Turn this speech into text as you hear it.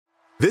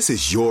This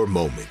is your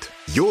moment,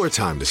 your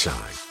time to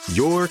shine,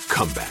 your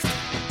comeback.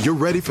 You're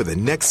ready for the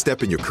next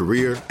step in your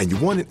career, and you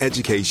want an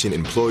education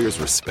employers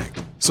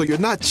respect. So you're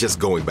not just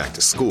going back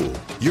to school,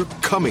 you're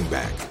coming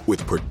back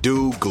with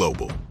Purdue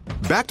Global.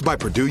 Backed by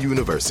Purdue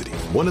University,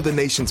 one of the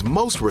nation's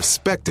most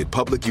respected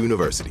public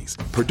universities,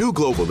 Purdue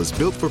Global is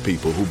built for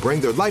people who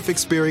bring their life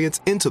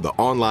experience into the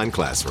online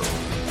classroom.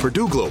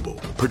 Purdue Global,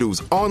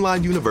 Purdue's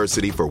online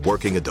university for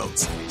working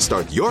adults.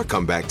 Start your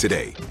comeback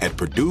today at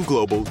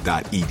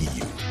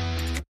purdueglobal.edu.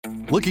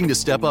 Looking to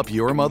step up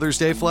your Mother's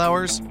Day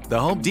flowers? The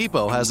Home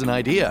Depot has an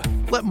idea.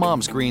 Let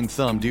Mom's green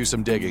thumb do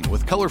some digging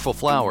with colorful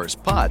flowers,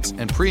 pots,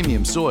 and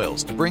premium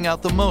soils to bring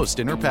out the most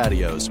in her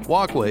patios,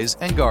 walkways,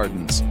 and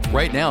gardens.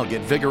 Right now,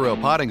 get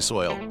Vigoro potting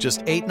soil,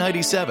 just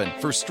 $8.97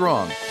 for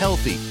strong,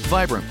 healthy,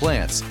 vibrant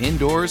plants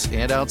indoors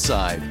and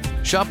outside.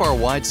 Shop our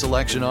wide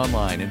selection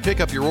online and pick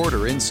up your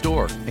order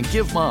in-store and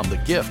give Mom the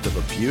gift of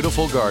a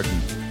beautiful garden.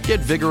 Get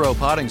Vigoro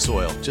potting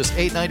soil, just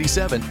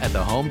 $8.97 at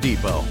the Home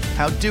Depot.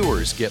 How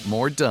doers get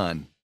more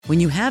done. When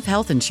you have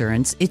health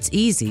insurance, it's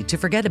easy to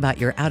forget about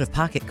your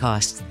out-of-pocket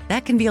costs.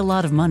 That can be a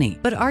lot of money.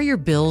 But are your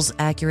bills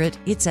accurate?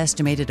 It's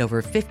estimated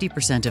over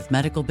 50% of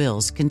medical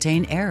bills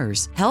contain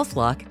errors.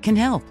 HealthLock can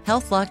help.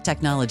 HealthLock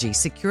technology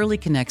securely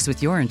connects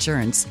with your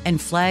insurance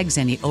and flags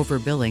any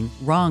overbilling,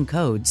 wrong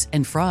codes,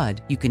 and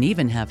fraud. You can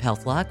even have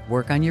HealthLock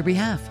work on your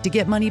behalf to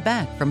get money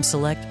back from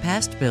select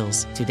past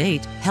bills. To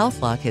date,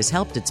 HealthLock has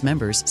helped its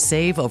members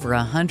save over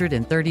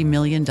 $130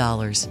 million.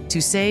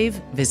 To save,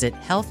 visit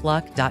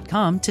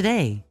healthlock.com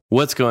today.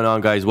 What's going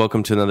on, guys?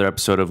 Welcome to another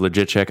episode of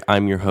Legit Check.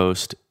 I'm your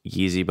host,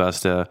 Yeezy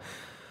Busta.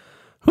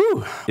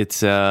 Whew. It's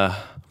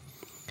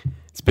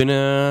been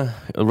a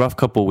rough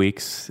couple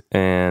weeks,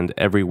 and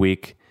every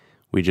week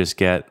we just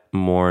get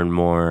more and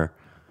more,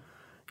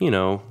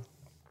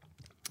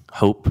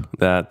 hope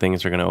that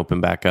things are going to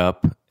open back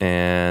up.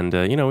 And,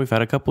 we've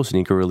had a couple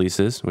sneaker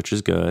releases, which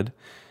is good,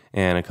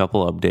 and a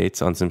couple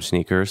updates on some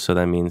sneakers. So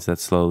that means that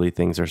slowly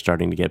things are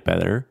starting to get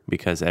better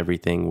because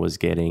everything was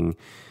getting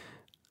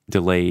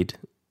delayed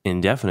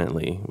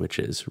indefinitely, which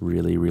is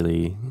really,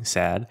 really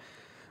sad.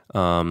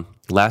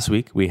 Last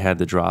week, we had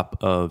the drop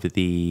of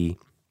the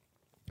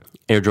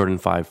Air Jordan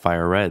 5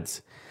 Fire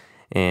Reds.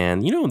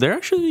 And, they're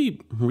actually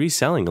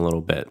reselling a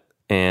little bit.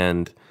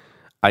 And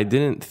I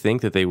didn't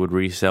think that they would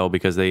resell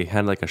because they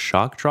had like a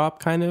shock drop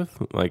kind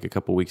of like a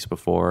couple weeks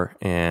before.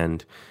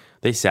 And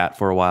they sat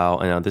for a while.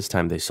 And this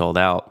time they sold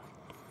out.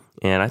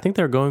 And I think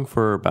they're going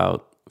for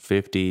about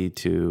 $50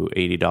 to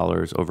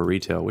 $80 over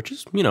retail, which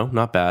is,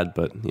 not bad,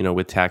 but,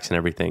 with tax and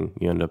everything,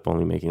 you end up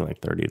only making like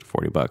 $30 to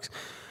 $40.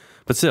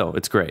 But still,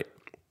 it's great.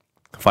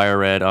 Fire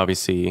Red,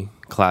 obviously,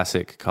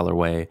 classic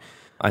colorway.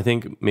 I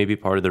think maybe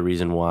part of the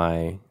reason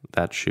why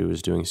that shoe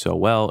is doing so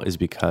well is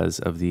because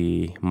of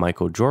the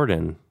Michael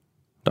Jordan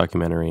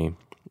documentary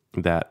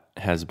that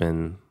has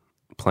been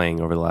playing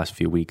over the last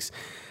few weeks.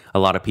 A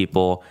lot of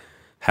people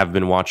have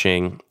been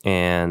watching,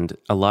 and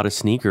a lot of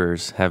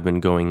sneakers have been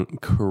going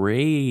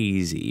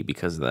crazy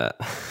because of that.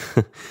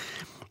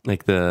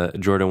 Like the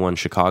Jordan 1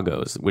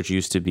 Chicago's, which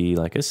used to be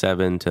like a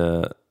 $700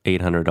 to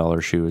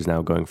 $800 shoe, is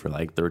now going for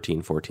like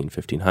 $1,300,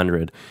 $1,400,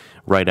 $1,500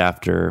 right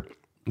after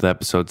the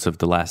episodes of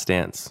The Last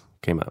Dance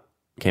came out.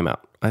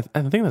 I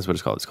think that's what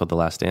it's called. It's called The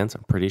Last Dance.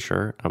 I'm pretty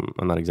sure.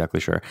 I'm not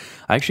exactly sure.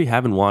 I actually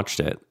haven't watched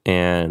it,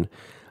 and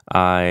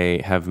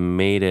I have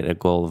made it a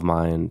goal of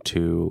mine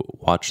to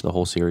watch the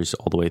whole series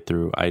all the way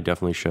through. I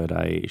definitely should.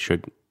 I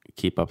should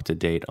keep up to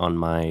date on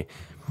my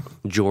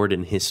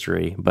Jordan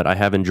history, but I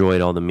have enjoyed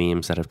all the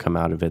memes that have come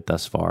out of it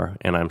thus far,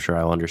 and I'm sure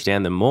I'll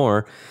understand them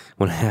more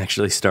when I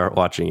actually start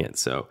watching it.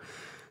 So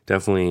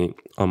definitely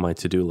on my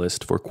to-do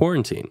list for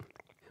quarantine.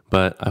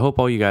 But I hope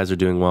all you guys are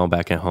doing well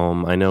back at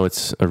home. I know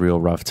it's a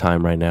real rough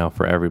time right now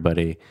for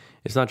everybody.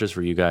 It's not just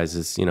for you guys.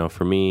 It's,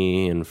 for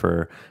me and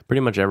for pretty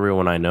much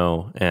everyone I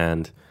know.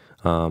 And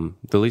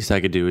the least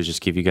I could do is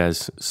just give you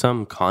guys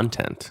some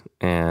content.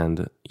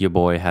 And your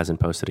boy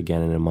hasn't posted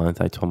again in a month.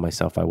 I told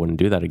myself I wouldn't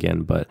do that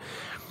again, but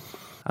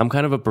I'm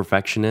kind of a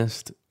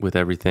perfectionist with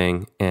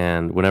everything.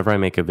 And whenever I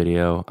make a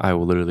video, I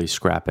will literally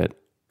scrap it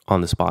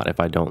on the spot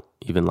if I don't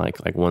even like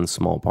one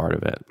small part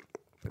of it.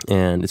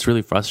 And it's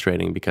really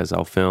frustrating because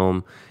I'll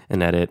film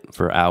and edit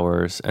for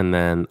hours and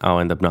then I'll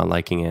end up not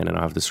liking it and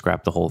I'll have to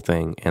scrap the whole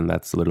thing. And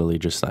that's literally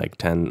just like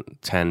 10,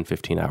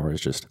 15 hours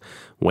just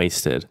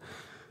wasted.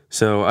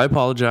 So I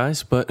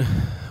apologize, but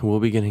we'll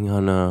be getting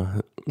on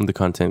the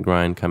content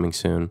grind coming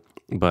soon.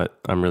 But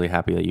I'm really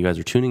happy that you guys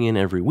are tuning in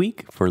every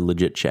week for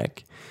Legit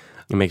Check.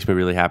 It makes me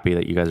really happy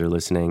that you guys are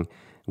listening.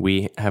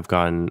 We have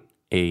gotten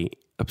a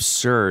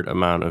absurd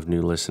amount of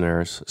new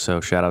listeners.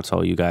 So shout out to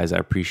all you guys. I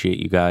appreciate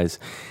you guys.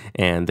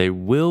 And there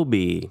will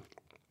be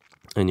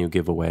a new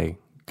giveaway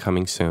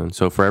coming soon.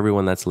 So for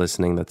everyone that's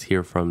listening, that's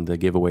here from the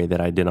giveaway that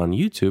I did on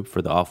YouTube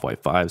for the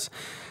Off-White 5s,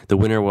 the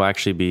winner will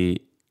actually be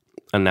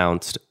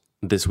announced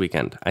this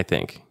weekend, I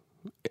think.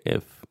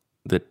 If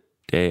the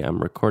day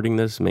I'm recording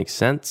this makes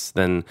sense,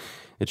 then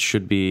it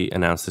should be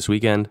announced this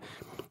weekend.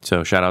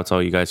 So shout out to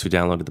all you guys who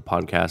downloaded the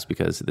podcast,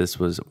 because this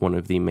was one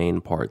of the main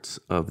parts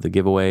of the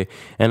giveaway.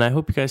 And I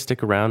hope you guys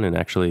stick around and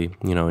actually,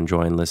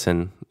 enjoy and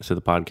listen to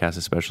the podcast,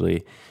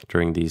 especially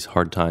during these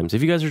hard times.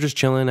 If you guys are just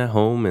chilling at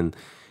home and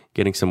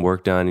getting some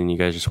work done and you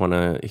guys just want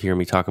to hear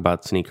me talk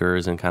about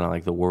sneakers and kind of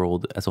like the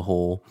world as a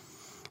whole,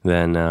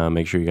 then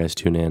make sure you guys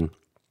tune in.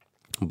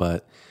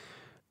 But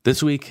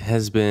this week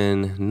has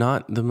been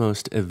not the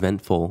most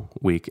eventful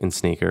week in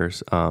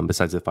sneakers,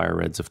 besides the Fire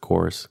Reds, of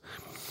course.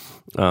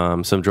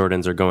 Some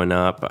Jordans are going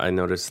up. I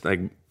noticed like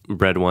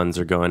red ones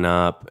are going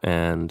up,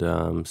 and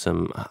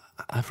some,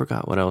 I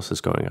forgot what else is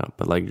going up,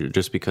 but like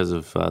just because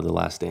of The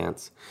Last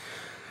Dance.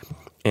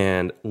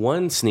 And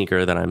one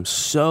sneaker that I'm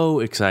so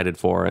excited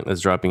for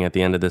is dropping at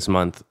the end of this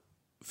month,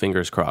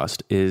 fingers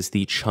crossed, is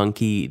the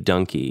Chunky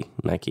Dunky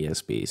Nike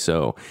SB.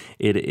 So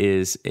it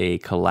is a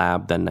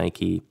collab that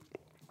Nike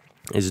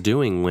is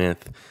doing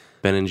with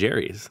Ben &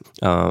 Jerry's.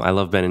 I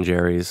love Ben &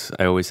 Jerry's.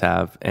 I always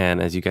have.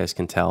 And as you guys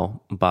can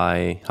tell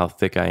by how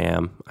thick I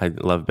am, I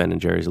love Ben &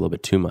 Jerry's a little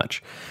bit too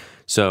much.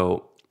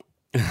 So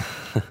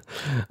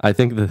I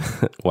think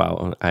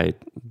wow, I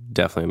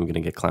definitely am going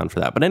to get clowned for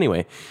that. But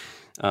anyway,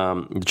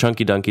 the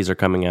Chunky Dunkies are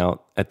coming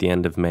out at the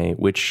end of May,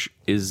 which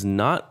is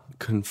not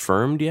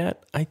confirmed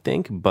yet, I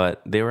think,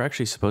 but they were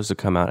actually supposed to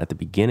come out at the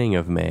beginning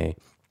of May,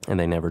 and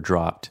they never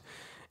dropped.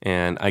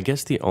 And I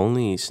guess the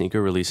only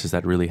sneaker releases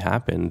that really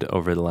happened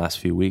over the last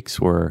few weeks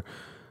were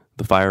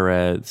the Fire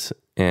Reds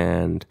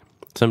and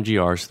some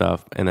GR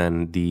stuff, and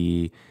then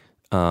the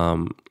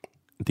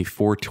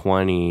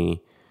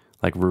 420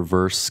 like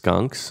reverse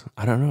skunks.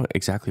 I don't know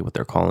exactly what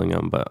they're calling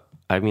them, but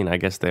I mean, I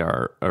guess they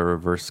are a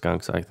reverse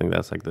skunks. I think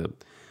that's like the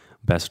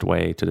best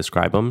way to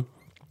describe them.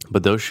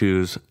 But those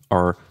shoes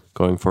are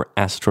going for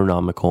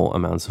astronomical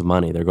amounts of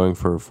money. They're going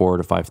for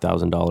 $4,000 to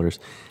 $5,000,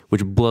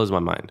 which blows my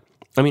mind.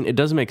 I mean, it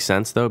does make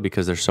sense, though,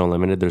 because they're so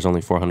limited. There's only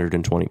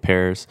 420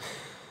 pairs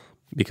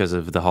because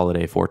of the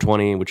holiday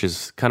 420, which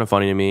is kind of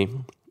funny to me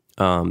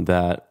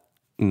that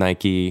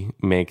Nike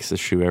makes a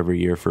shoe every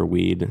year for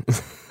weed.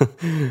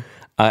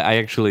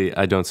 I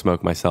don't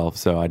smoke myself,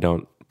 so I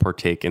don't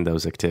partake in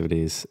those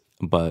activities.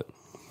 But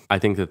I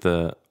think that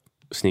the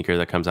sneaker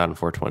that comes out in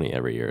 420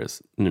 every year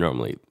is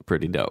normally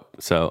pretty dope.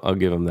 So I'll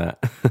give them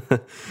that.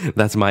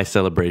 That's my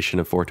celebration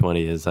of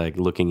 420, is like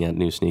looking at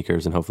new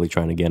sneakers and hopefully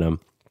trying to get them.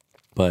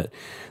 But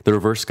the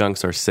reverse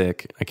skunks are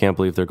sick. I can't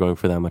believe they're going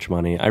for that much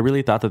money. I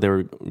really thought that they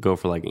would go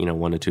for like,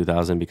 $1,000 to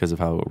 $2,000 because of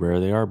how rare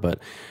they are. But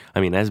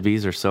I mean,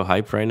 SBs are so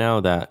hyped right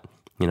now that,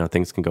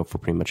 things can go for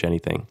pretty much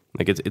anything.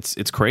 Like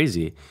it's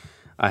crazy.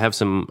 I have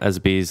some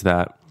SBs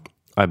that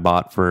I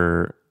bought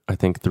for, I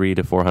think $300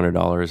 to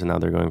 $400, and now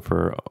they're going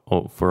for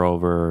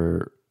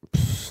over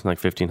like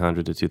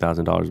 $1,500 to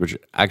 $2,000, which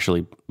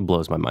actually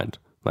blows my mind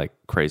like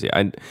crazy.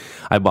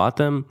 I bought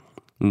them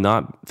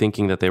not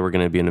thinking that they were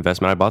going to be an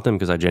investment. I bought them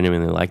because I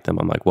genuinely liked them.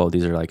 I'm like, well,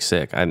 these are like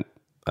sick. I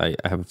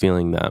have a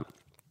feeling that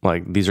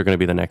like these are going to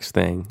be the next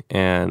thing.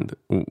 And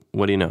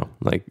what do you know?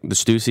 Like the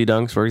Stussy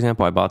Dunks, for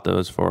example, I bought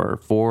those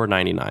for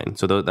 $499.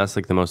 So that's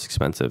like the most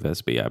expensive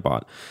SB I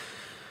bought.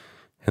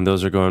 And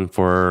those are going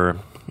for,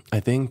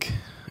 I think,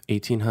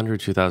 $1,800,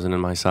 $2,000 in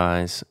my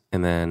size.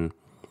 And then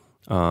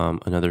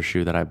another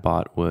shoe that I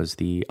bought was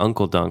the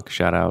Uncle Dunk.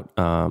 Shout out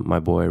my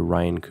boy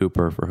Ryan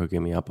Cooper for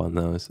hooking me up on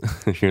those.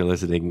 If you're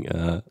listening,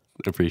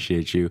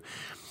 appreciate you.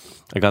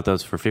 I got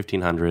those for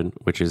 $1,500,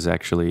 which is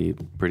actually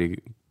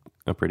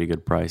a pretty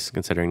good price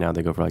considering now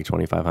they go for like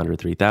 $2,500,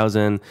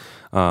 $3,000.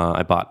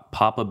 I bought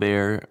Papa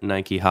Bear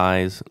Nike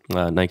highs,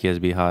 Nike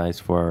SB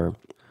highs for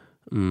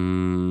how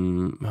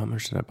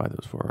much did I buy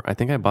those for? I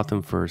think I bought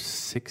them for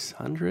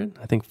 $600.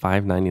 I think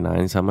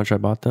 $599 is how much I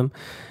bought them.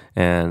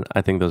 And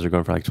I think those are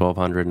going for like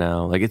 $1,200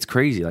 now. Like it's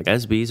crazy. Like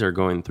SBs are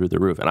going through the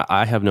roof. And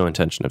I have no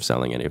intention of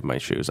selling any of my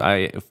shoes.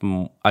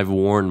 I've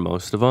worn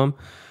most of them,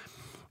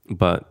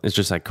 but it's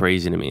just like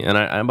crazy to me. And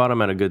I bought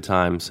them at a good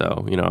time.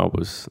 So, I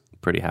was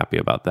pretty happy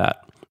about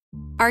that.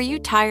 Are you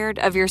tired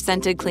of your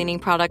scented cleaning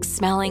products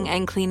smelling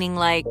and cleaning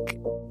like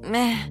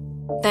meh?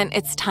 Then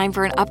it's time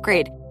for an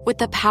upgrade with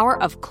the power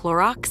of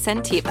Clorox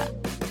Scentiva.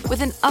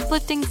 With an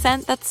uplifting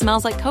scent that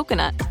smells like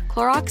coconut,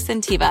 Clorox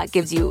Scentiva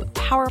gives you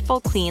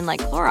powerful clean like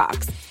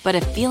Clorox, but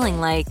a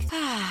feeling like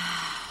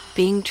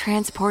being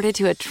transported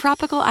to a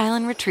tropical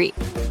island retreat.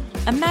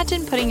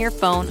 Imagine putting your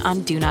phone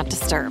on Do Not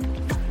Disturb,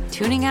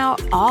 tuning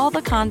out all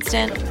the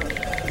constant,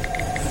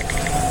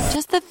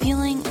 just the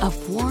feeling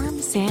of warm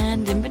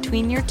sand in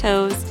between your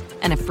toes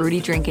and a fruity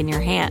drink in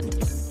your hand.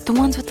 The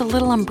ones with the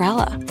little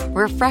umbrella.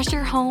 Refresh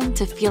your home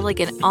to feel like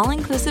an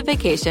all-inclusive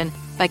vacation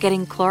by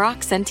getting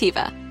Clorox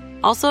Scentiva.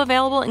 Also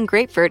available in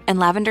grapefruit and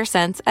lavender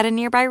scents at a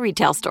nearby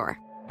retail store.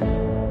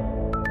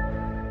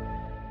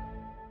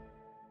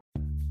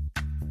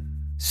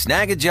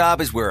 Snag a Job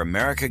is where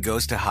America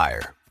goes to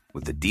hire,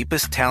 with the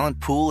deepest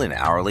talent pool in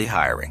hourly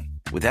hiring.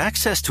 With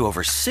access to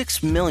over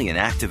 6 million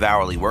active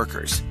hourly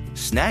workers,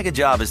 Snag a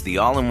Job is the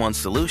all-in-one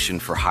solution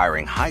for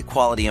hiring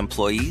high-quality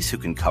employees who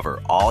can cover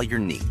all your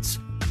needs.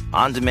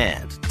 On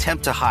demand,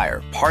 temp to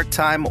hire,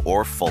 part-time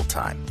or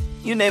full-time.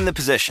 You name the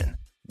position,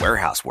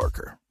 Warehouse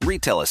worker,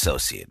 retail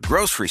associate,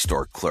 grocery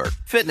store clerk,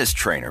 fitness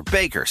trainer,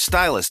 baker,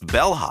 stylist,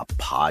 bellhop,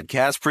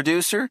 podcast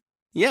producer?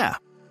 Yeah,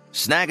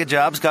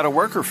 Snag-a-Job's got a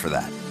worker for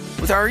that.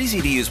 With our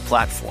easy-to-use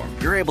platform,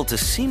 you're able to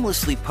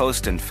seamlessly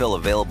post and fill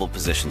available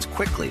positions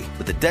quickly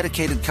with a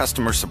dedicated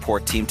customer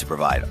support team to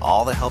provide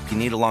all the help you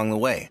need along the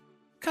way.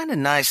 Kind of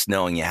nice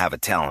knowing you have a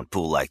talent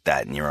pool like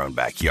that in your own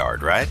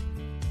backyard, right?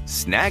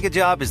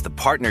 Snag-a-Job is the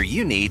partner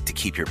you need to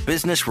keep your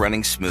business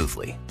running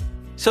smoothly.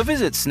 So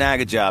visit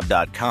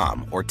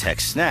snagajob.com or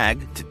text snag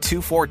to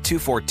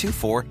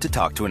 242424 to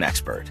talk to an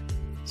expert.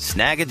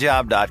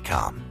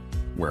 Snagajob.com,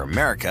 where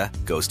America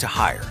goes to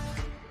hire.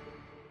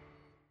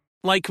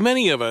 Like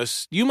many of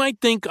us, you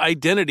might think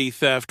identity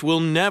theft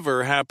will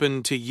never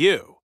happen to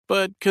you.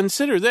 But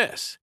consider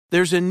this.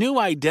 There's a new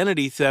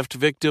identity theft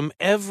victim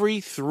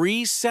every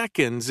 3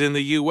 seconds in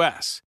the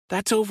U.S.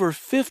 That's over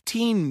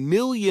 15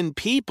 million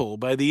people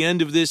by the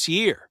end of this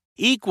year,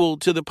 equal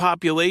to the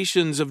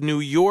populations of New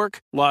York,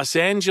 Los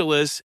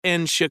Angeles,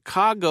 and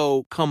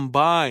Chicago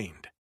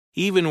combined.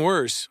 Even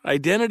worse,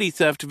 identity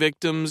theft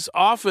victims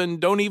often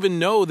don't even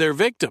know they're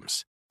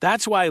victims.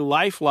 That's why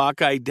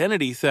LifeLock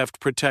Identity Theft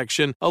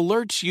Protection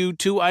alerts you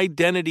to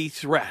identity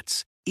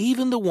threats,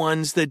 even the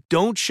ones that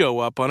don't show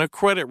up on a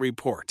credit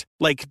report,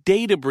 like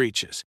data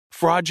breaches,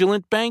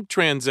 fraudulent bank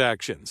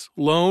transactions,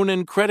 loan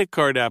and credit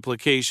card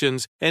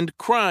applications, and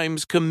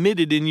crimes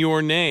committed in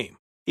your name.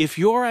 If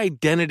your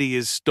identity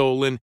is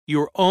stolen,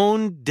 your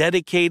own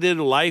dedicated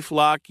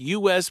LifeLock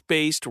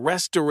U.S.-based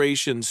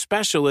restoration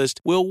specialist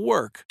will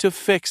work to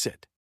fix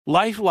it.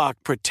 LifeLock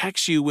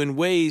protects you in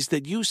ways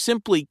that you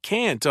simply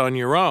can't on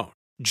your own.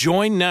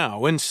 Join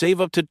now and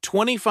save up to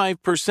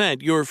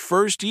 25% your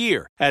first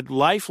year at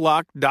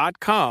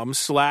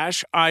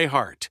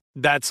LifeLock.com/iHeart.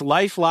 That's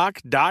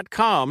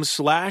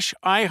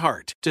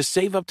LifeLock.com/iHeart to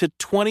save up to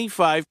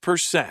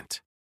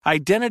 25%.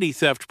 Identity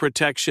theft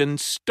protection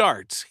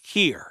starts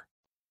here.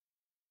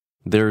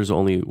 There's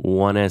only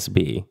one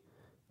SB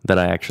that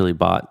I actually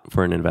bought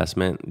for an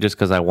investment just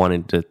because I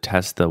wanted to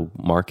test the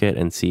market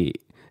and see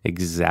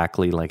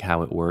exactly like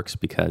how it works,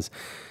 because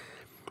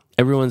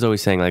everyone's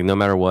always saying like no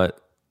matter what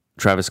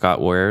Travis Scott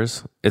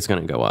wears, it's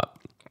going to go up,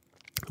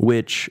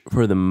 which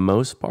for the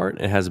most part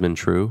it has been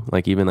true.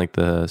 Like even like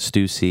the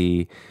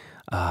Stussy,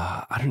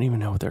 I don't even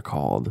know what they're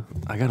called.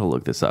 I got to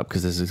look this up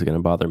because this is going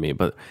to bother me,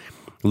 but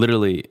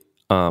literally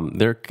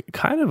they're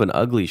kind of an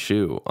ugly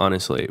shoe,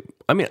 honestly.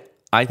 I mean,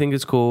 I think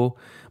it's cool,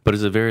 but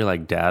it's a very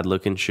like dad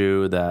looking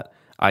shoe that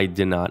I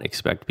did not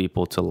expect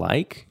people to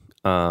like.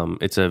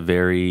 It's a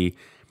very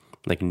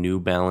like New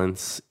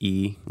Balance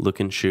E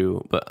looking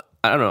shoe, but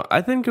I don't know.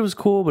 I think it was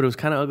cool, but it was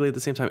kind of ugly at the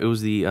same time. It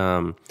was the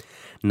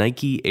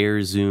Nike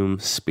Air Zoom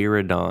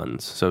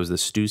Spiridons. So it was the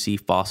Stussy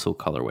Fossil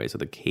colorway, so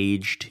the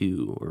Cage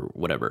 2 or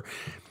whatever.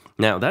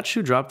 Now that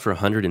shoe dropped for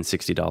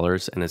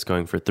 $160 and it's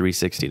going for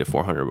 $360 to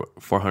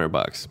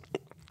 $400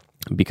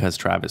 because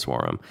Travis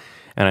wore them.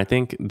 And I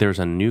think there's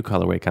a new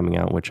colorway coming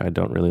out, which I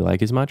don't really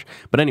like as much.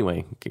 But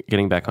anyway,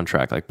 getting back on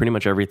track, like pretty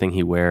much everything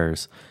he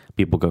wears,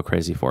 people go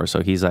crazy for.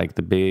 So he's like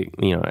the big,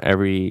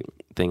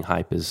 everything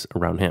hype is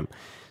around him.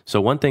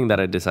 So one thing that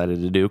I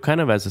decided to do kind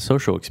of as a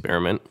social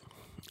experiment,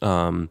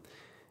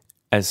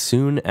 as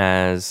soon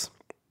as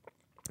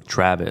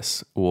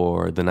Travis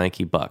wore the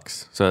Nike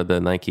Bucks, so the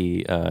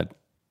Nike, the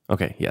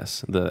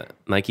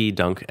Nike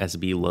Dunk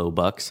SB Low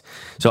Bucks.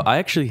 So I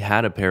actually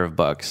had a pair of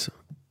Bucks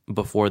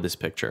before this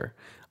picture.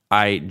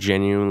 I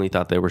genuinely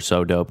thought they were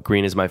so dope.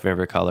 Green is my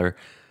favorite color.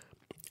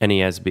 Any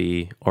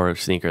SB or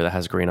sneaker that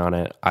has green on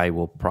it, I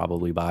will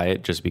probably buy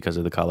it just because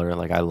of the color.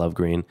 Like I love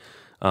green.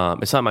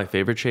 It's not my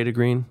favorite shade of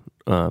green.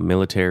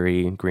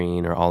 Military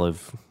green or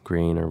olive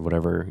green or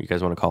whatever you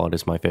guys want to call it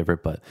is my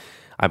favorite. But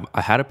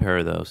I had a pair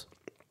of those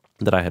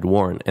that I had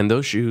worn. And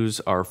those shoes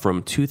are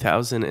from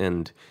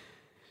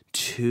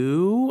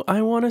 2002,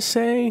 I want to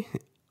say,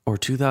 or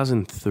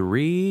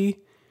 2003.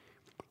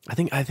 I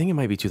think it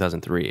might be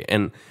 2003.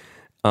 And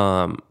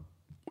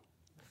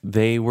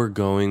they were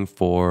going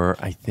for,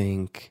 I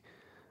think,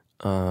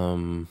 how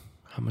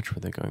much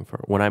were they going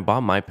for? When I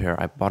bought my pair,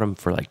 I bought them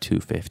for like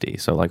 $250,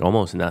 so like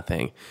almost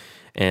nothing.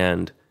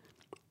 And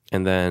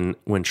then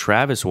when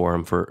Travis wore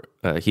them for,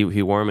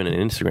 he wore them in an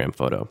Instagram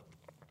photo,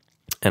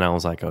 and I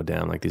was like, oh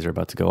damn, like these are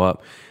about to go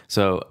up.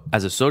 So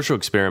as a social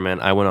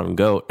experiment, I went on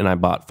Goat and I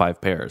bought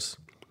 5 pairs,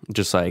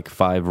 just like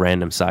 5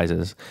 random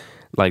sizes,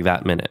 like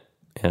that minute,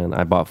 and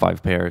I bought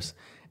 5 pairs.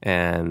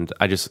 And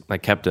I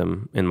kept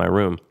them in my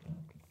room.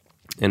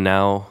 And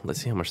now, let's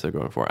see how much they're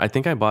going for. I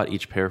think I bought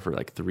each pair for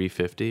like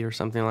 $350 or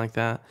something like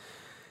that.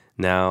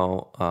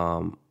 Now,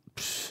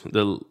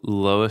 the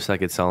lowest I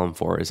could sell them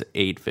for is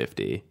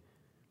 $850,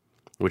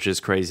 which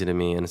is crazy to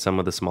me. And some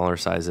of the smaller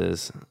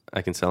sizes,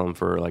 I can sell them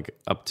for like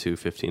up to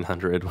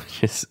 $1,500,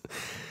 which is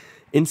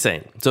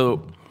insane.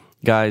 So,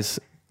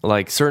 guys,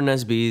 like certain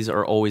SBs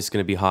are always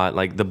going to be hot.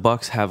 Like the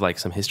Bucks have like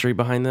some history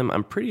behind them.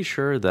 I'm pretty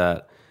sure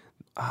that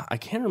I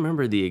can't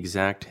remember the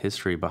exact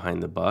history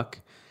behind the Buck,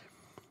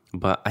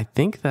 but I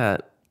think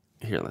that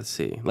here, let's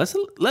see. Let's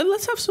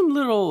have some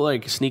little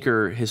like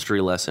sneaker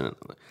history lesson.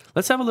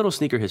 Let's have a little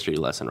sneaker history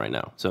lesson right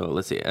now. So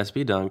let's see,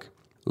 SB Dunk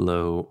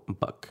Low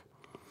Buck.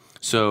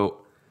 So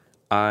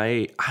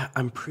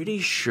I'm pretty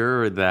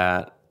sure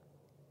that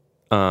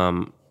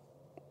that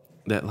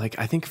like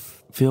I think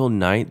Phil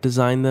Knight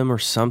designed them or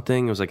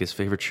something. It was like his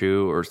favorite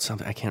shoe or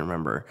something. I can't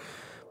remember.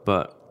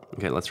 But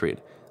okay, let's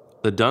read.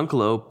 The Dunk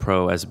Low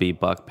Pro SB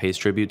Buck pays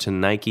tribute to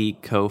Nike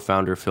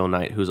co-founder Phil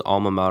Knight, whose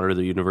alma mater,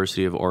 the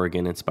University of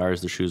Oregon,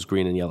 inspires the shoe's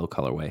green and yellow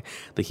colorway.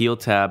 The heel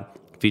tab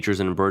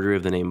features an embroidery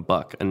of the name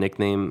Buck, a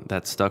nickname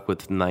that stuck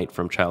with Knight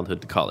from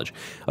childhood to college.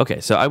 Okay,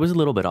 so I was a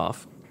little bit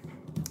off,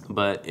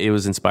 but it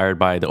was inspired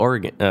by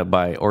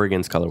by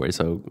Oregon's colorway,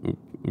 so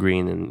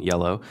green and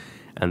yellow,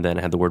 and then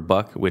it had the word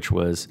Buck, which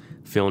was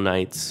Phil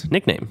Knight's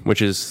nickname,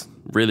 which is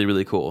really,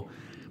 really cool.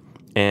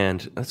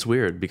 And that's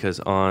weird because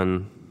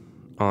on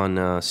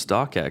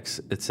StockX,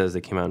 it says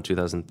they came out in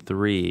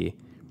 2003,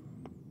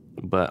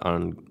 but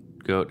on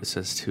GOAT, it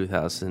says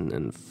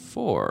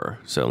 2004.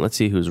 So let's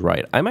see who's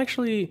right. I'm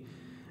actually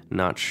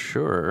not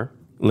sure.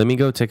 Let me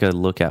go take a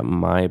look at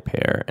my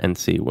pair and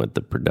see what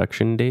the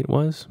production date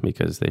was,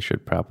 because they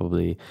should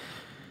probably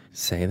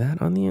say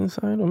that on the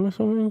inside, I'm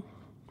assuming.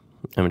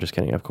 I'm just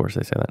kidding. Of course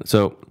they say that.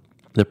 So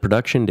the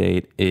production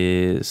date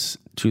is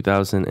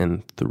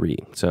 2003.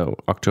 So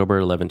October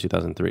 11,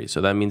 2003.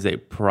 So that means they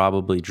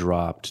probably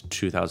dropped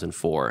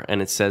 2004.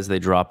 And it says they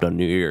dropped on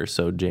New Year's,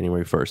 so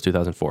January 1st,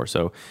 2004.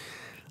 So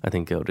I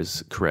think GOAT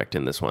is correct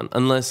in this one.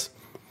 Unless,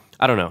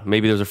 I don't know,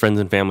 maybe there's a friends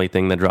and family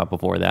thing that dropped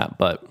before that.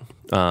 But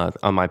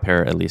on my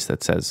pair, at least,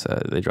 that says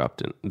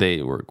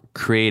they were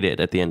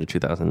created at the end of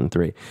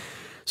 2003.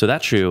 So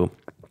that shoe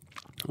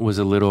was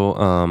a little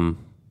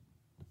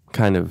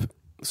kind of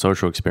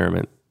social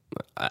experiment.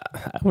 I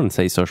wouldn't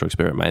say social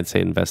experiment. I'd say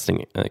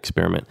investing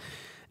experiment.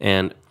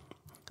 And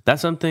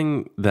that's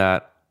something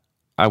that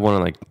I want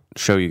to like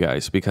show you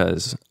guys,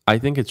 because I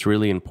think it's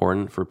really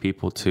important for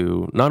people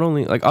to not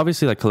only like,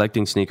 obviously like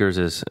collecting sneakers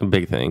is a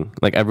big thing.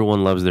 Like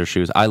everyone loves their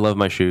shoes. I love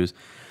my shoes.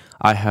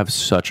 I have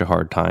such a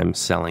hard time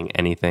selling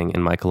anything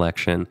in my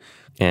collection.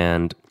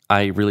 And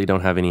I really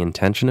don't have any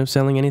intention of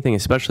selling anything,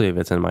 especially if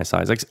it's in my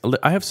size. Like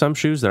I have some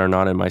shoes that are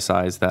not in my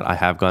size that I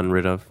have gotten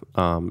rid of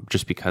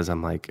just because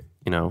I'm like,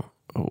 you know,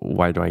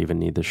 why do I even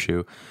need this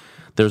shoe?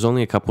 There's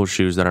only a couple of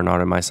shoes that are not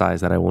in my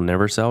size that I will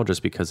never sell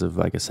just because of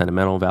like a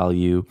sentimental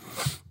value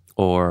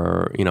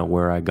or, you know,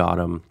 where I got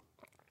them.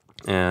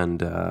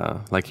 And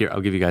like here, I'll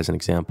give you guys an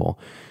example.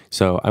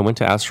 So I went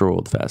to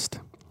Astroworld Fest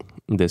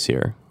this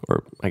year,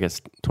 or I guess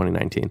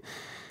 2019.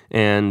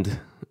 And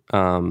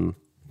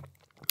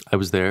I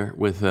was there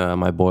with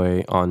my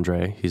boy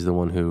Andre. He's the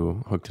one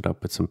who hooked it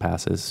up with some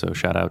passes. So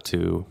shout out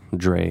to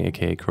Dre,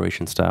 aka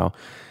Croatian Style.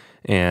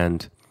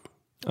 And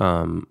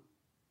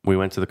we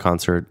went to the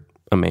concert.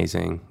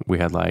 Amazing. We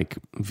had like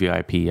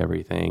VIP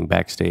everything,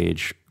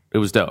 backstage. It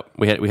was dope.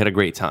 We had a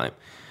great time.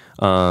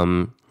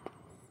 It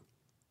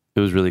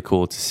was really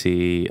cool to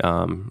see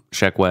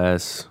Sheck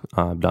Wes,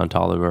 Don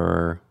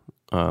Toliver,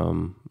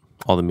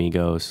 all the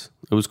Migos.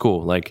 It was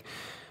cool. Like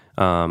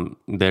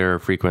they're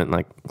frequent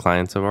like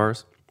clients of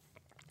ours.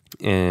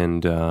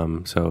 And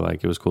so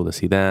like it was cool to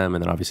see them.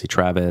 And then obviously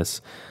Travis.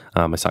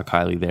 I saw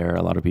Kylie there.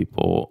 A lot of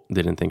people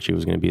didn't think she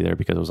was going to be there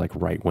because it was like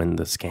right when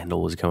the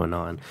scandal was going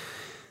on.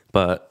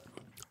 But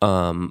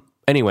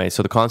anyway,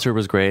 so the concert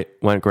was great,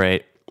 went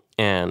great.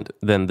 And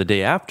then the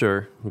day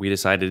after, we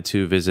decided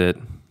to visit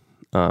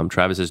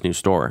Travis's new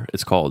store.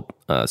 It's called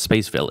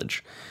Space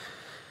Village.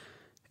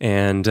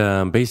 And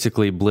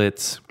basically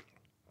Blitz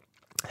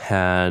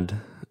had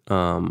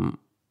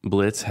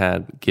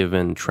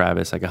given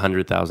Travis like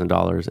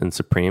 $100,000 in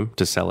Supreme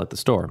to sell at the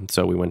store.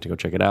 So we went to go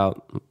check it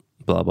out,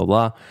 blah, blah,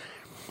 blah.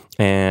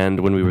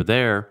 And when we were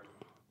there,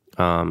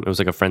 it was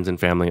like a friends and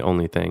family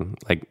only thing,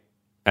 like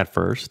at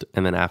first.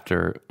 And then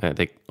after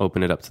they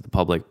opened it up to the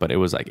public, but it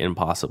was like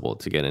impossible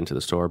to get into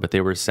the store. But they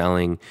were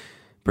selling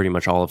pretty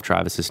much all of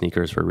Travis's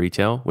sneakers for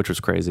retail, which was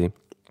crazy.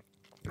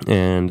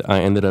 And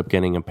I ended up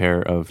getting a pair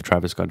of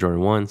Travis Scott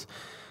Jordan 1s.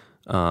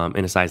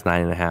 In a size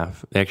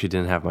 9.5. They actually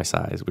didn't have my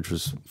size, which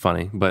was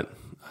funny, but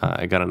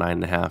I got a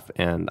 9.5,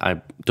 and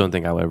I don't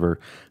think I'll ever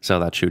sell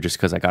that shoe just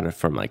because I got it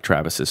from like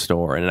Travis's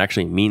store, and it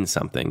actually means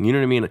something. You know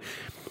what I mean?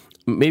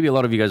 Maybe a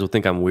lot of you guys will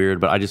think I'm weird,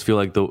 but I just feel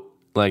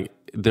like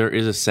there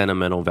is a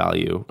sentimental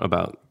value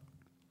about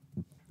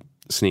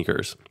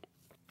sneakers.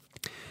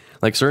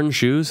 Like certain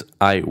shoes,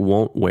 I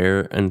won't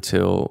wear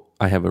until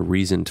I have a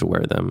reason to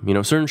wear them. You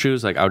know, certain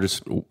shoes, like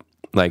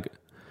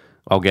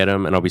I'll get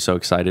them and I'll be so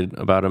excited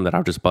about them that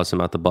I'll just bust them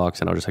out the box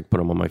and I'll just like put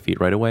them on my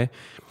feet right away.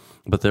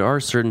 But there are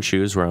certain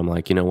shoes where I'm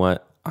like, you know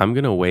what? I'm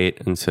going to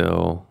wait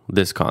until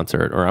this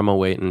concert, or I'm going to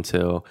wait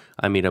until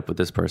I meet up with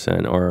this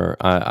person, or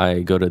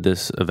I go to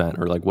this event,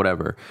 or like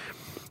whatever.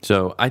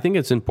 So I think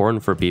it's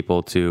important for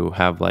people to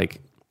have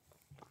like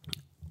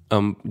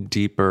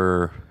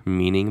deeper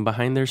meaning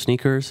behind their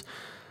sneakers.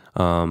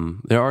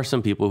 There are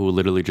some people who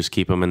literally just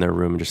keep them in their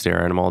room and just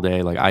stare at them all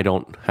day. Like I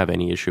don't have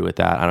any issue with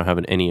that. I don't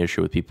have any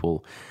issue with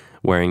people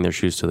wearing their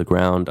shoes to the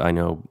ground. I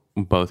know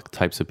both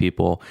types of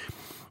people.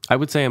 I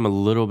would say I'm a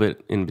little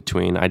bit in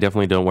between. I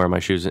definitely don't wear my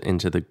shoes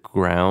into the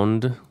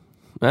ground.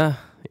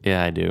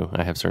 Yeah, I do.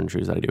 I have certain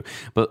shoes that I do.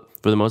 But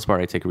for the most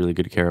part, I take really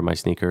good care of my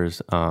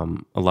sneakers. A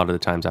lot of the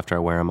times after I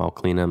wear them, I'll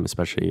clean them,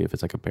 especially if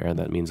it's like a pair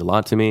that means a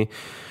lot to me.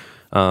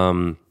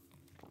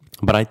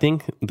 But I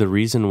think the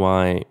reason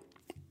why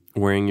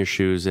wearing your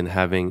shoes and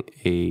having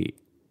a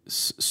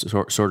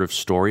sort of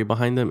story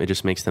behind them, it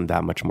just makes them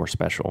that much more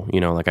special. You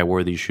know, like I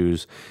wore these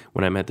shoes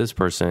when I met this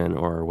person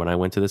or when I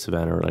went to this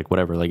event or like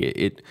whatever. Like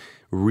it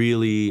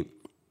really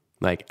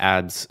like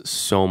adds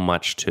so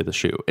much to the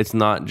shoe. It's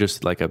not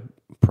just like a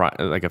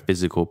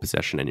physical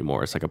possession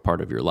anymore. It's like a part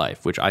of your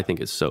life, which I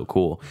think is so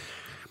cool.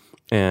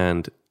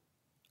 And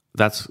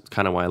that's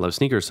kind of why I love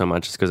sneakers so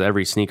much, is because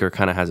every sneaker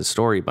kind of has a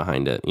story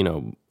behind it. You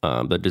know,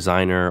 the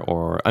designer,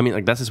 or I mean,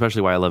 like that's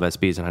especially why I love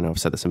SBs. And I know I've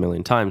said this a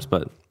million times,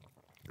 but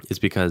it's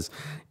because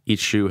each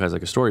shoe has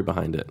like a story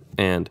behind it.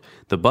 And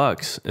the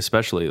Bucks,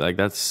 especially, like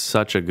that's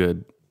such a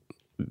good,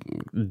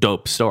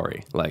 dope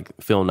story. Like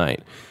Phil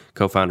Knight,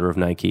 co-founder of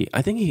Nike.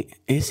 I think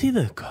is he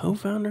the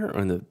co-founder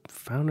or the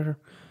founder?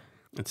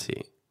 Let's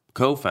see.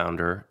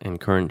 Co-founder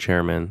and current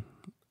chairman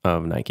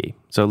of Nike.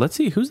 So let's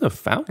see, who's the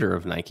founder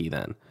of Nike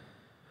then?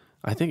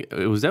 I think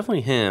it was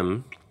definitely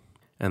him.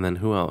 And then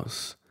who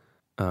else?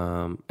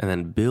 And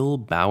then Bill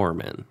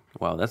Bowerman.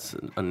 Wow, that's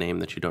a name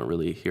that you don't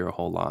really hear a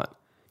whole lot.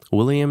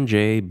 William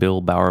J.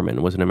 Bill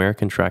Bowerman was an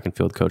American track and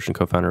field coach and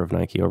co-founder of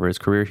Nike. Over his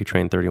career, he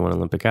trained 31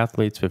 Olympic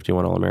athletes,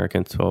 51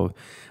 All-Americans, 12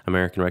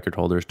 American record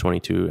holders,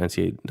 22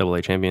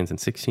 NCAA champions, and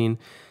 16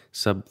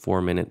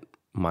 sub-4-minute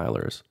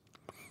milers.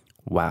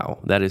 Wow,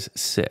 that is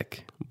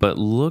sick. But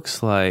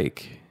looks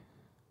like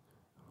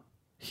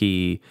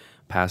he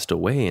passed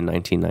away in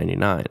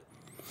 1999.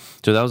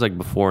 So that was like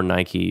before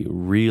Nike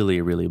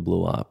really, really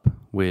blew up,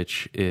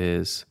 which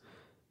is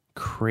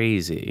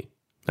crazy.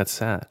 That's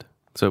sad.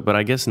 So, but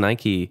I guess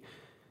Nike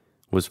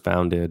was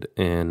founded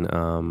in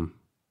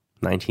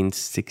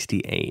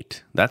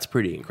 1968. That's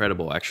pretty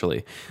incredible,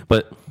 actually.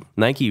 But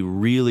Nike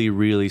really,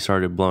 really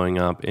started blowing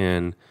up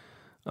in...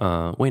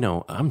 wait,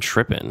 no, I'm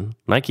tripping.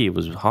 Nike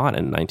was hot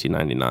in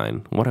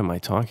 1999. What am I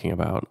talking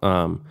about?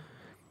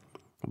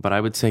 But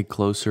I would say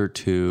closer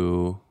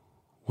to...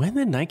 When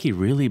did Nike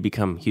really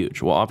become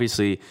huge? Well,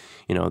 obviously,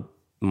 you know,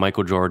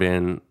 Michael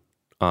Jordan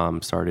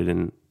started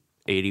in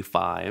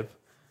 85.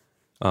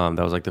 That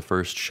was like the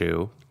first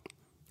shoe,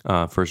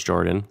 first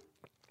Jordan.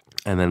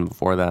 And then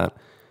before that,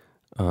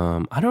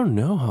 I don't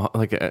know how,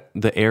 like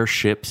the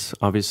airships,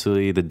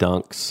 obviously the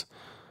Dunks.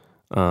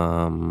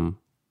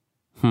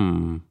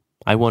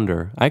 I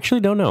wonder. I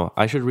actually don't know.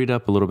 I should read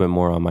up a little bit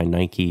more on my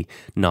Nike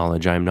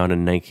knowledge. I'm not a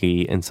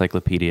Nike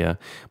encyclopedia,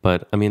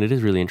 but I mean, it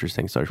is really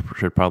interesting, so I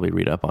should probably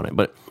read up on it.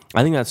 But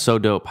I think that's so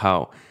dope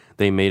how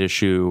they made a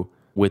shoe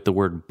with the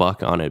word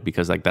Buck on it,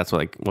 because like that's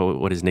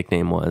what his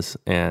nickname was,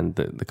 and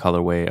the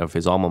colorway of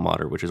his alma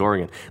mater, which is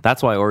Oregon.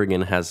 That's why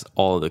Oregon has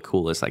all of the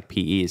coolest like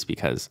PEs,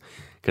 because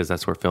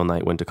that's where Phil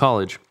Knight went to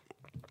college,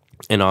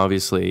 and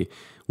obviously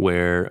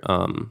where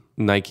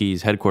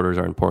Nike's headquarters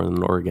are in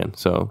Portland, Oregon.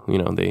 So you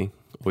know they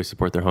always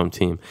support their home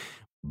team.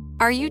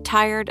 Are you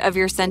tired of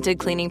your scented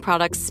cleaning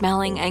products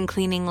smelling and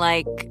cleaning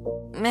like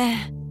meh?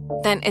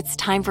 Then it's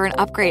time for an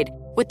upgrade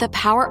with the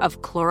power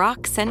of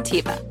Clorox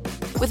Scentiva.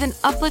 With an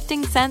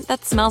uplifting scent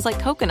that smells like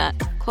coconut,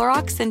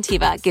 Clorox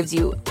Scentiva gives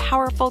you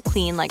powerful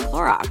clean like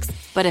Clorox,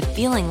 but a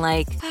feeling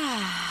like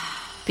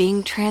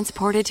being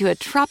transported to a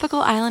tropical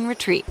island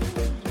retreat.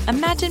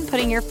 Imagine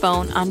putting your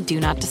phone on Do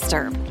Not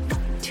Disturb,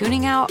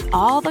 tuning out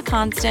all the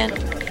constant,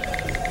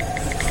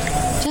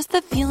 just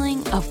the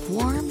feeling of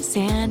warm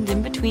sand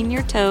in between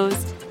your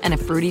toes and a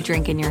fruity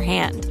drink in your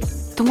hand.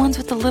 The ones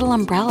with the little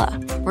umbrella.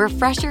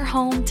 Refresh your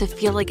home to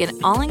feel like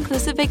an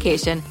all-inclusive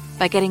vacation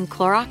by getting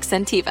Clorox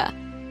Scentiva.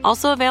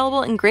 Also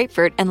available in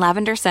grapefruit and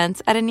lavender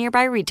scents at a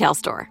nearby retail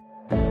store.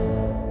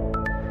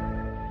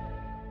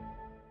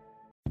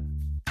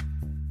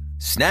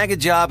 Snag a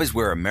Job is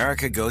where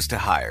America goes to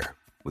hire,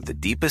 with the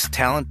deepest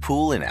talent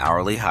pool in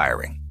hourly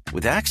hiring.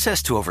 With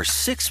access to over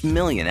 6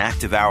 million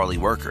active hourly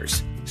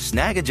workers,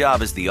 Snag a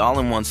Job is the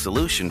all-in-one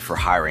solution for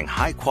hiring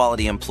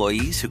high-quality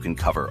employees who can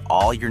cover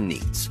all your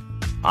needs.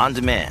 On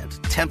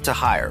demand, temp to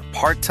hire,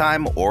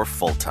 part-time or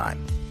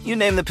full-time. You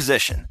name the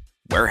position.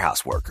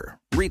 Warehouse worker,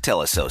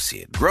 retail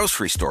associate,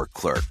 grocery store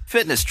clerk,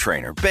 fitness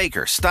trainer,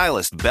 baker,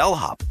 stylist,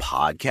 bellhop,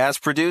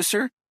 podcast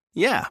producer.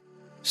 Yeah,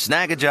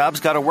 Snag a Job's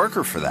got a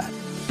worker for that.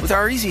 With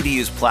our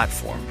easy-to-use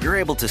platform, you're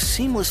able to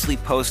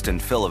seamlessly post and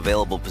fill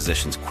available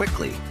positions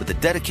quickly with a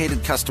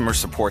dedicated customer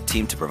support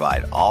team to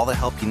provide all the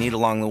help you need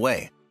along the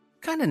way.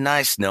 Kind of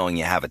nice knowing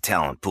you have a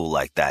talent pool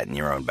like that in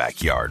your own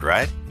backyard,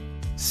 right?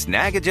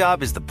 Snag a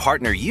Job is the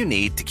partner you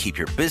need to keep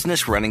your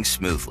business running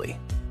smoothly.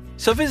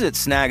 So visit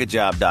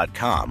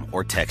snagajob.com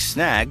or text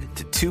snag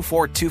to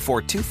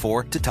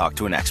 242424 to talk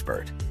to an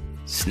expert.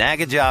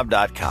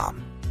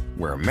 Snagajob.com,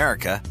 where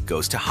America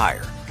goes to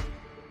hire.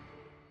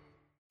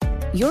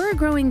 You're a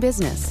growing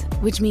business,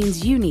 which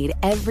means you need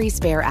every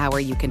spare hour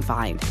you can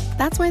find.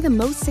 That's why the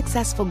most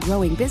successful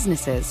growing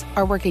businesses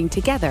are working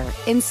together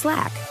in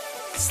Slack.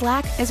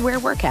 Slack is where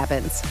work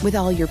happens, with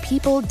all your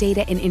people,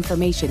 data, and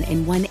information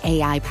in one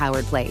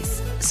AI-powered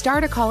place.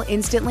 Start a call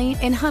instantly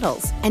in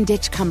huddles and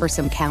ditch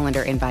cumbersome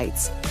calendar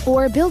invites.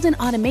 Or build an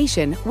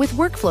automation with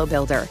Workflow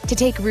Builder to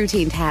take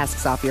routine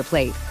tasks off your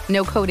plate.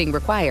 No coding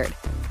required.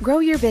 Grow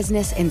your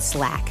business in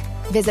Slack.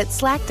 Visit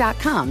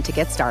slack.com to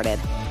get started.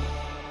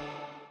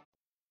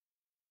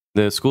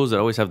 The schools that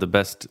always have the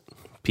best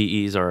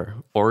PEs are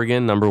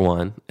Oregon, number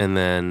one, and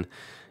then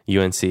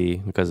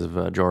UNC because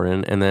of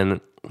Jordan, and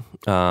then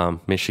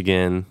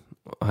Michigan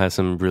has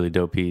some really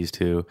dope PEs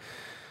too.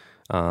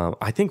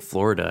 I think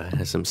Florida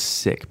has some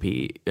sick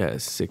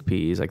PEs,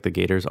 like the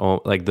Gators,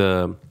 like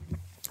the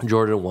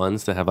Jordan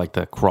ones that have like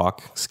the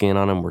croc skin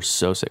on them were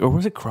so sick. Or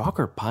was it croc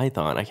or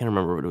python? I can't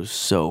remember, but it was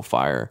so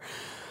fire.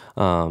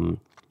 But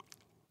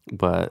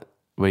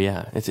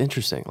yeah, it's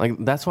interesting.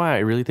 Like that's why I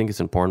really think it's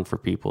important for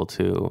people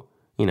to,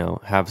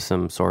 have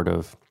some sort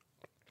of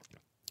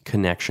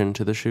connection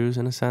to the shoes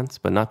in a sense,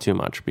 but not too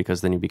much because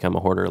then you become a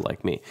hoarder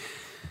like me.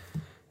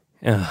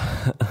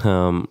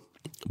 But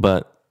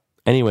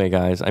anyway,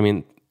 guys, I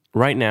mean,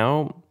 right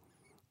now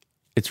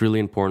it's really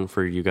important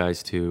for you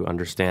guys to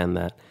understand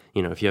that,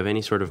 if you have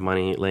any sort of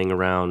money laying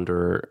around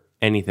or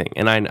anything,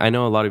 and I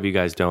know a lot of you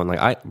guys don't,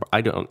 like I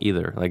don't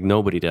either, like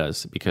nobody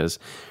does because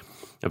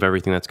of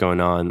everything that's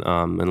going on.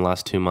 In the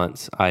last 2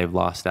 months, I've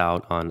lost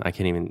out on, I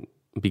can't even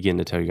begin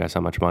to tell you guys how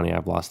much money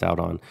I've lost out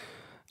on.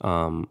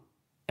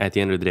 At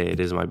the end of the day, it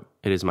is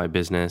my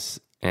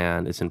business,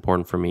 and it's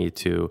important for me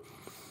to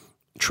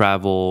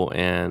travel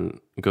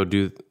and go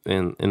do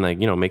and like,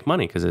 make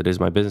money because it is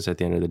my business at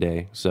the end of the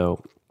day.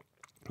 So,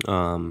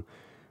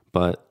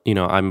 but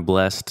I'm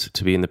blessed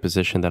to be in the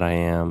position that I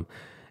am,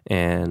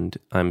 and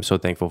I'm so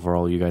thankful for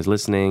all you guys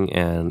listening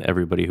and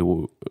everybody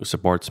who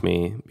supports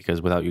me,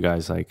 because without you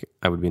guys, like,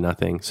 I would be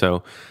nothing.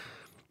 So,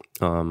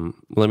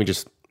 let me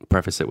just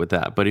preface it with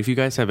that. But if you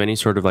guys have any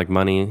sort of like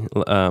money,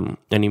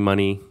 any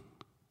money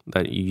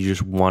that you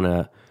just want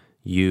to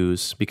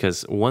use,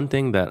 because one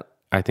thing that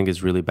I think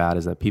is really bad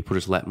is that people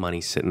just let money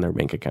sit in their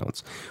bank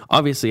accounts.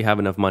 Obviously, you have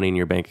enough money in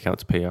your bank account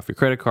to pay off your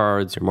credit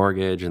cards, your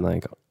mortgage, and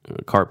like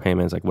car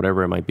payments, like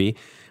whatever it might be.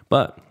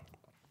 But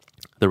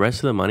the rest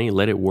of the money,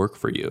 let it work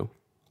for you.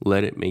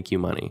 Let it make you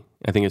money.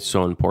 I think it's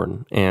so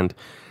important. And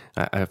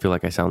I feel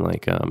like I sound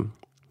like,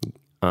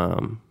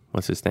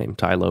 what's his name?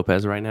 Tai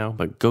Lopez right now.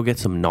 But go get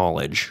some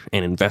knowledge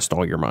and invest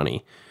all your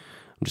money.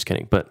 I'm just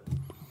kidding. But,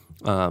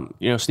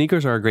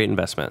 sneakers are a great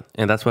investment.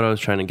 And that's what I was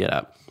trying to get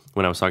at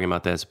when I was talking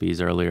about the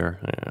SBs earlier.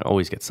 I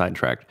always get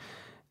sidetracked.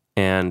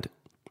 And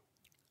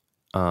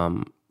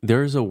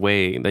there's a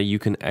way that you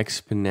can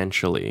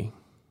exponentially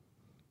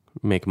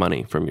make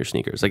money from your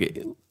sneakers.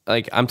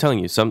 Like I'm telling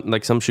you,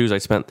 some shoes I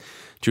spent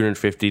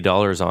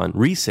 $250 on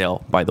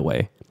resale, by the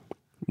way.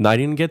 I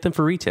didn't get them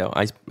for retail.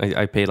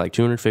 I paid like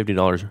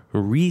 $250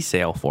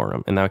 resale for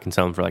them, and now I can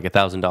sell them for like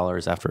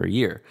 $1,000 after a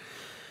year.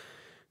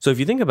 So if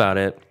you think about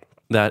it,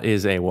 that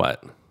is a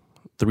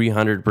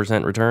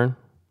 300% return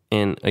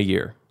in a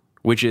year,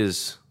 which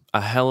is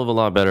a hell of a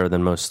lot better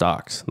than most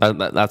stocks.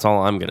 That's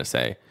all I'm gonna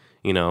say.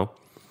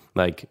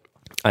 Like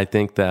I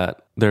think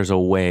that there's a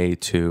way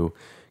to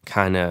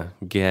kind of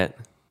get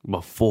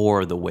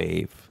before the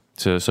wave,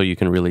 so you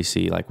can really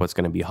see like what's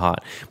going to be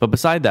hot. But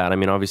beside that, I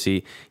mean,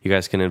 obviously you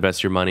guys can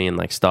invest your money in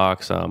like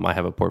stocks. I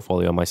have a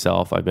portfolio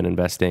myself. I've been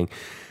investing,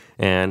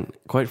 and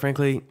quite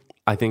frankly,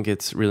 I think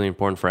it's really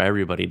important for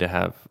everybody to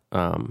have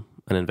an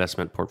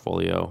investment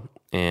portfolio.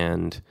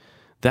 And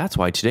that's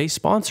why today's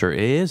sponsor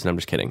is, and I'm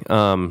just kidding.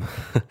 No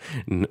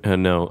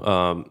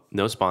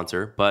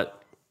sponsor,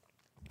 but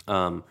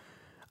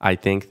I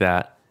think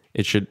that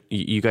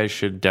you guys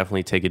should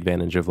definitely take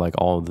advantage of like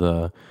all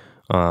the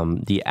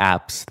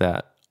apps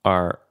that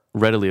are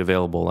readily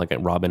available, like at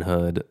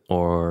Robinhood,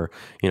 or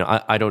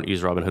I don't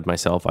use Robinhood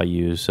myself. I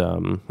use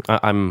I'm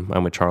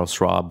with Charles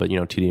Schwab, but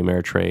TD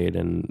Ameritrade,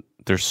 and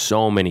there's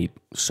so many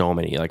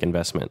like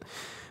investment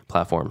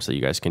platforms that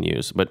you guys can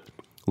use. But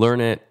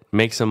learn it,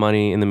 make some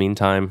money in the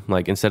meantime.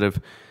 Like instead of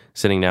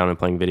sitting down and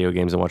playing video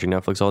games and watching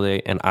Netflix all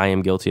day, and I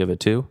am guilty of it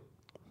too.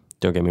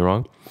 Don't get me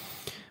wrong,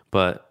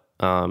 but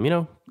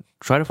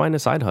try to find a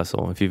side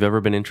hustle. If you've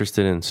ever been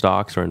interested in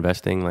stocks or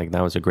investing, like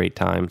that was a great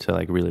time to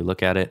like really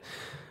look at it.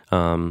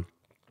 And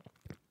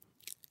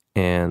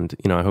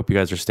I hope you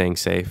guys are staying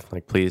safe.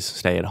 Like please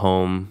stay at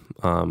home.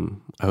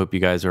 I hope you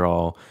guys are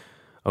all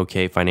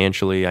okay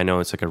financially. I know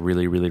it's like a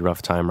really, really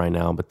rough time right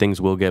now, but things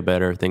will get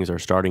better. Things are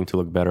starting to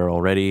look better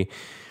already.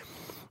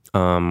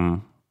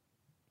 One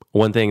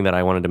thing that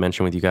I wanted to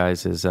mention with you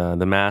guys is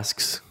the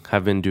masks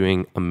have been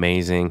doing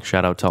amazing.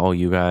 Shout out to all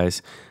you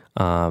guys.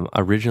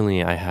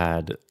 Originally I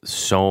had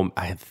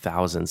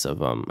thousands of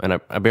them,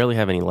 and I barely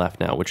have any left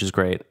now, which is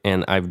great.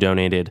 And I've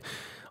donated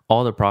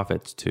all the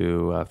profits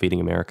to Feeding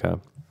America.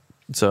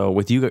 So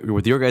with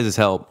your guys'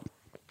 help,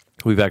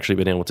 we've actually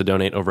been able to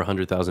donate over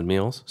 100,000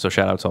 meals. So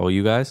shout out to all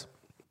you guys.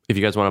 If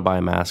you guys want to buy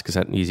a mask, it's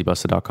at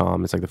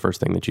easybusted.com. It's like the first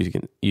thing that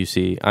you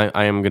see.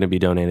 I am going to be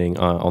donating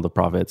all the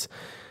profits.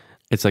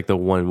 It's like the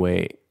one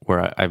way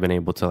where I've been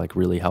able to like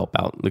really help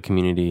out the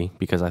community,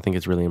 because I think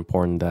it's really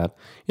important that,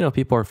 you know,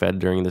 people are fed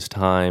during this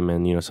time,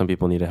 and, you know, some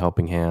people need a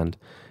helping hand,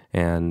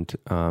 and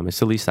it's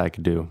the least I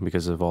could do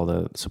because of all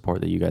the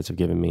support that you guys have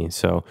given me.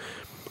 So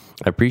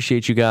I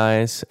appreciate you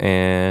guys,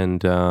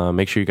 and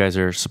make sure you guys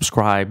are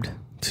subscribed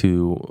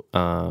to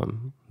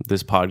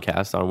this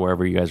podcast on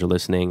wherever you guys are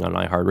listening, on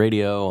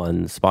iHeartRadio,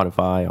 on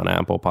Spotify, on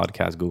Apple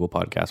Podcasts, Google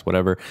Podcasts,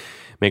 whatever.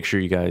 Make sure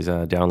you guys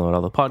download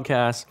all the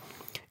podcasts.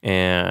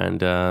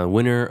 And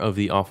winner of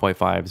the Off-White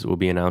 5s will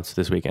be announced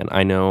this weekend.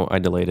 I know I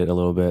delayed it a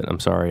little bit. I'm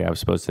sorry. I was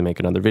supposed to make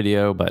another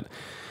video, but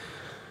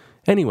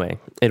anyway,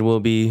 it will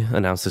be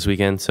announced this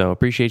weekend. So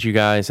appreciate you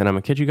guys, and I'm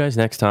going to catch you guys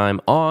next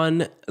time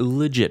on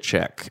Legit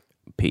Check.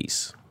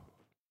 Peace.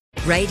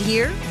 Right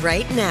here,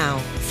 right now.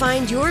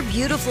 Find your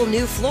beautiful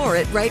new floor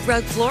at Right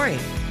Rug Flooring.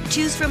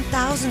 Choose from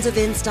thousands of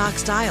in-stock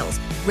styles,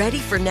 ready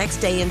for next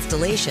day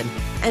installation,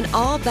 and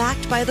all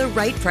backed by the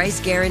right price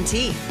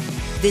guarantee.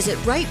 Visit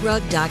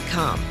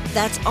rightrug.com.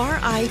 That's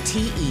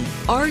RITERUG.com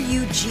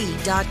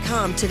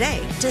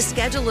today to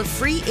schedule a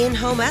free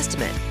in-home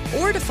estimate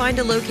or to find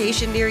a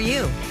location near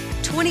you.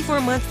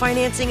 24-month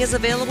financing is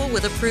available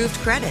with approved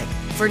credit.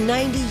 For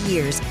 90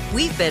 years,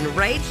 we've been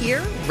right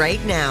here,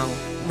 right now.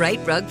 Right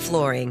Rug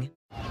Flooring.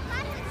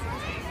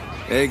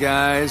 Hey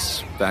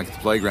guys, back at the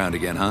playground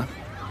again, huh?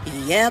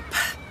 Yep.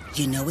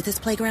 You know what this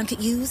playground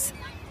could use?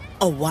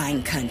 A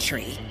wine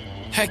country.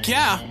 Heck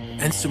yeah,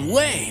 and some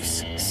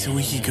waves so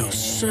we could go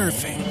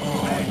surfing.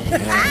 Oh,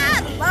 yeah.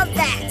 Love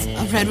that.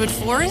 A redwood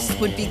forest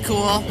would be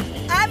cool.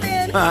 I'm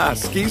in.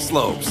 Ski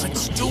slopes.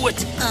 Let's do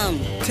it.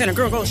 Can a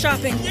girl go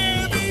shopping?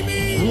 Yeah,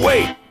 baby.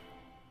 Wait.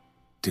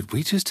 Did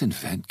we just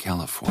invent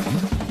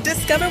California?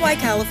 Discover why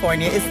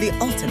California is the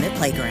ultimate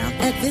playground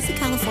at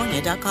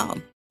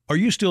visitcalifornia.com. Are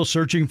you still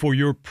searching for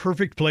your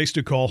perfect place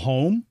to call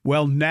home?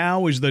 Well,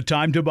 now is the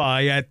time to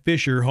buy at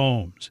Fisher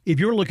Homes. If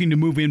you're looking to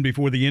move in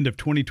before the end of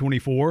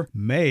 2024,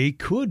 May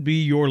could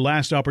be your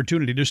last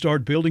opportunity to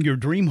start building your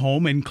dream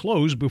home and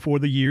close before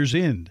the year's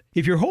end.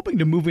 If you're hoping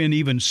to move in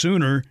even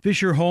sooner,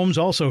 Fisher Homes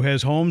also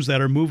has homes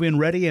that are move-in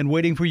ready and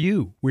waiting for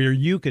you, where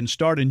you can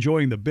start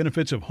enjoying the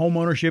benefits of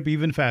homeownership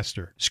even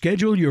faster.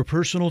 Schedule your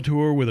personal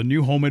tour with a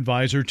new home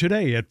advisor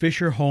today at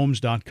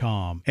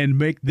FisherHomes.com and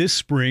make this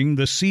spring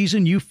the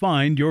season you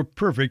find your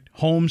perfect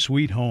home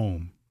sweet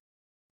home.